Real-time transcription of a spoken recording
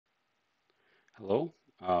Hello,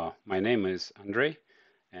 my name is Andre,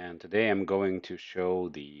 and today I'm going to show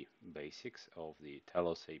the basics of the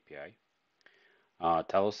Talos API.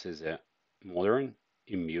 Talos is a modern,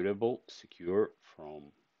 immutable, secure from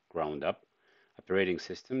ground up operating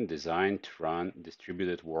system designed to run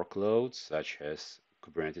distributed workloads such as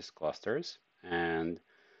Kubernetes clusters. And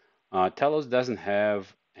Talos doesn't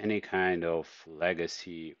have any kind of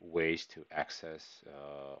legacy ways to access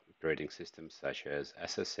operating systems such as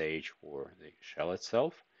SSH or the shell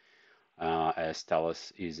itself. As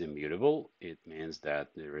Talos is immutable, it means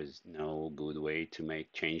that there is no good way to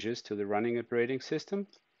make changes to the running operating system.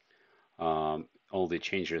 All the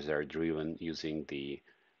changes are driven using the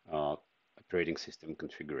uh, operating system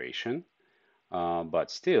configuration. But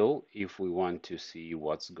still, if we want to see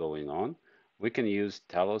what's going on, we can use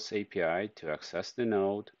Talos API to access the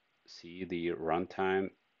node, see the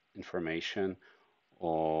runtime information,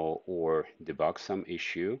 or debug some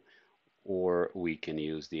issue, or we can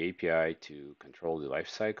use the API to control the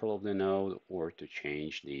lifecycle of the node or to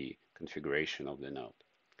change the configuration of the node.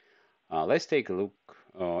 Let's take a look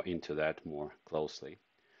into that more closely.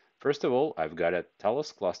 First of all, I've got a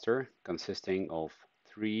Talos cluster consisting of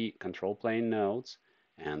 3 control plane nodes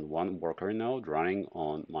and 1 worker node running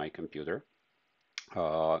on my computer.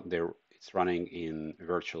 It's running in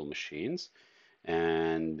virtual machines,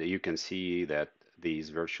 and you can see that these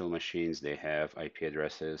virtual machines, they have IP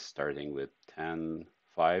addresses starting with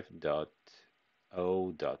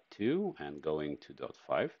 10.5.0.2 and going to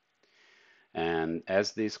 .5. And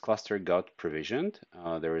as this cluster got provisioned,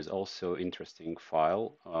 there is also interesting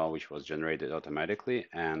file which was generated automatically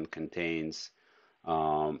and contains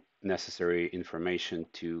necessary information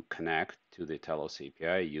to connect to the Talos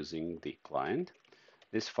API using the client.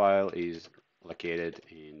 This file is located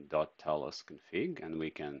in .talosctl, and we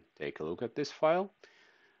can take a look at this file.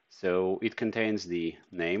 So it contains the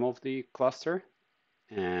name of the cluster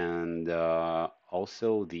and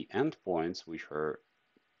also the endpoints which are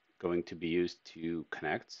going to be used to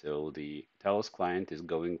connect. So the Talos client is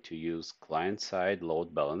going to use client-side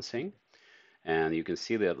load balancing. And you can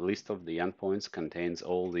see that list of the endpoints contains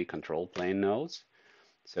all the control plane nodes.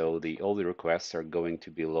 So all the requests are going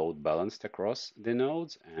to be load balanced across the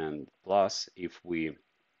nodes. And plus, if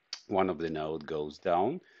one of the node goes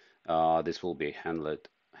down, this will be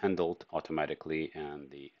handled automatically, and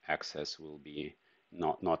the access will be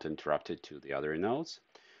not interrupted to the other nodes.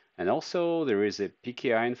 And also there is a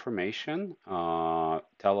PKI information.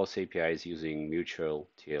 Talos API is using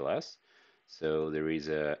mutual TLS. So there is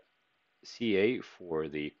a CA for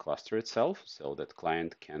the cluster itself, so that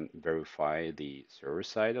client can verify the server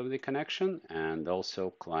side of the connection, and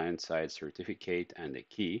also client side certificate and a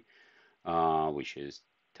key, which is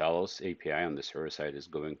Talos API on the server side is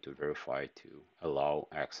going to verify to allow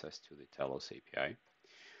access to the Talos API.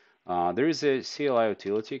 There is a CLI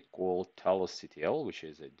utility called talosctl, which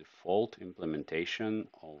is a default implementation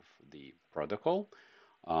of the protocol.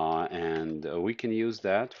 And we can use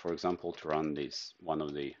that, for example, to run this one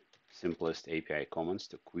of the simplest API commands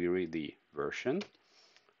to query the version.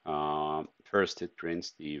 First, it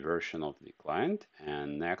prints the version of the client,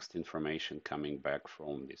 and next, information coming back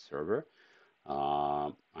from the server.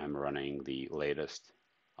 I'm running the latest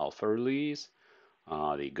alpha release,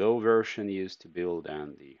 the Go version used to build,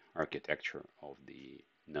 and the architecture of the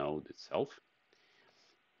node itself.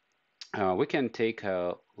 We can take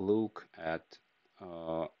a look at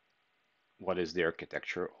what is the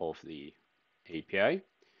architecture of the API.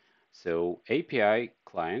 So API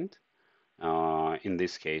client, in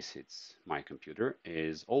this case it's my computer,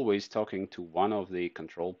 is always talking to one of the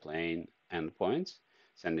control plane endpoints,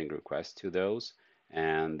 sending requests to those,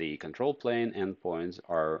 and the control plane endpoints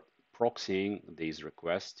are proxying these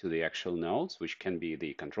requests to the actual nodes, which can be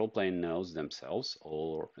the control plane nodes themselves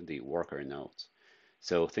or the worker nodes.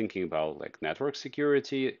 So thinking about like network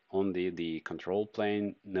security, only the control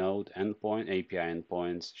plane node endpoint, API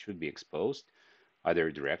endpoints should be exposed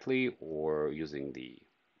either directly or using the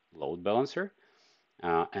load balancer.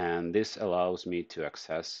 And this allows me to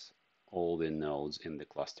access all the nodes in the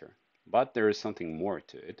cluster. But there is something more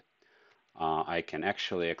to it. I can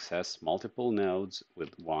actually access multiple nodes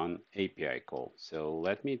with one API call. So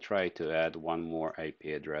let me try to add one more IP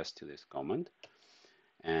address to this command.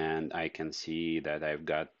 And I can see that I've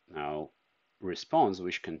got now response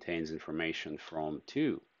which contains information from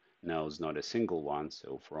 2 nodes, not a single one.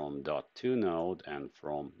 So from .2 node and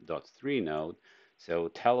from .3 node. So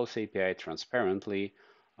Talos API transparently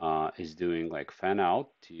is doing like fan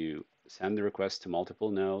out to send the request to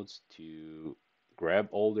multiple nodes to grab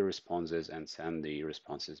all the responses and send the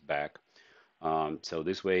responses back. So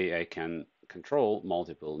this way I can control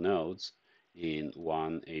multiple nodes in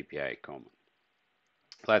one API command.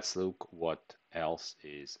 Let's look what else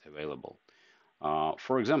is available.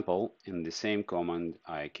 For example, in the same command,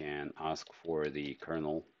 I can ask for the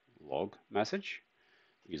kernel log message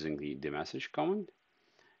using the message command,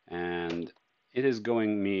 and it is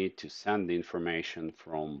going me to send the information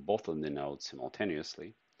from both of the nodes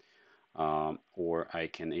simultaneously. Or I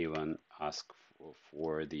can even ask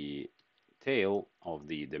for the tail of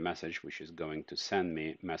the message, which is going to send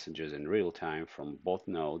me messages in real time from both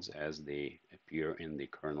nodes as they appear in the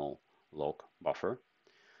kernel log buffer.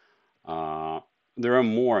 There are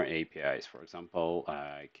more APIs. For example,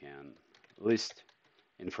 I can list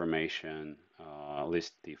information,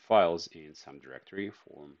 list the files in some directory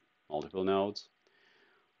for multiple nodes.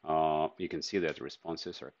 You can see that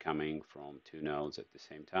responses are coming from two nodes at the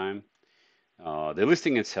same time. The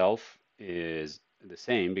listing itself is the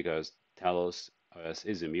same because Talos OS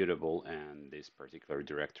is immutable, and this particular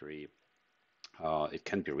directory it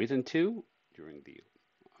can be written to during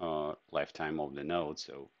the lifetime of the node.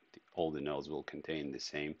 So all the nodes will contain the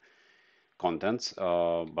same contents,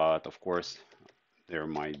 but of course there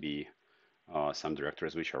might be some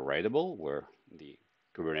directories which are writable where the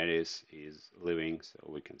Kubernetes is living, so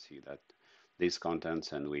we can see that these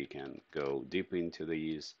contents and we can go deep into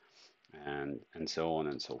these and so on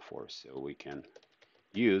and so forth. So we can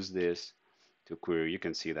use this to query. You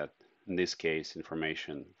can see that in this case,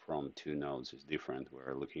 information from two nodes is different.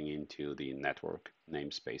 We're looking into the network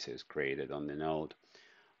namespaces created on the node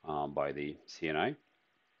by the CNI.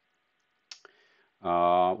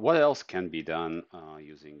 What else can be done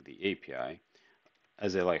using the API?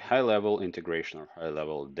 As a high-level integration or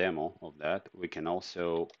high-level demo of that, we can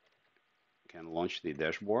also launch the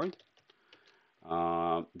dashboard.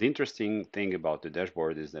 The interesting thing about the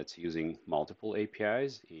dashboard is that it's using multiple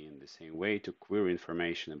APIs in the same way to query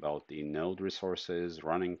information about the node resources,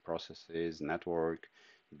 running processes, network,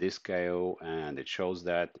 disk I/O, and it shows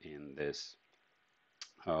that in this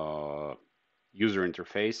user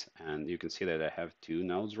interface. And you can see that I have two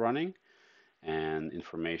nodes running, and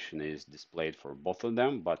information is displayed for both of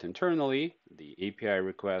them. But internally, the API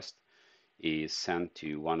request is sent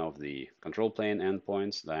to one of the control plane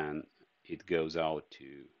endpoints, then it goes out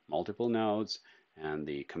to multiple nodes, and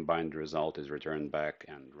the combined result is returned back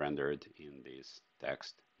and rendered in this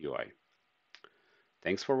text UI.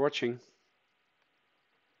 Thanks for watching.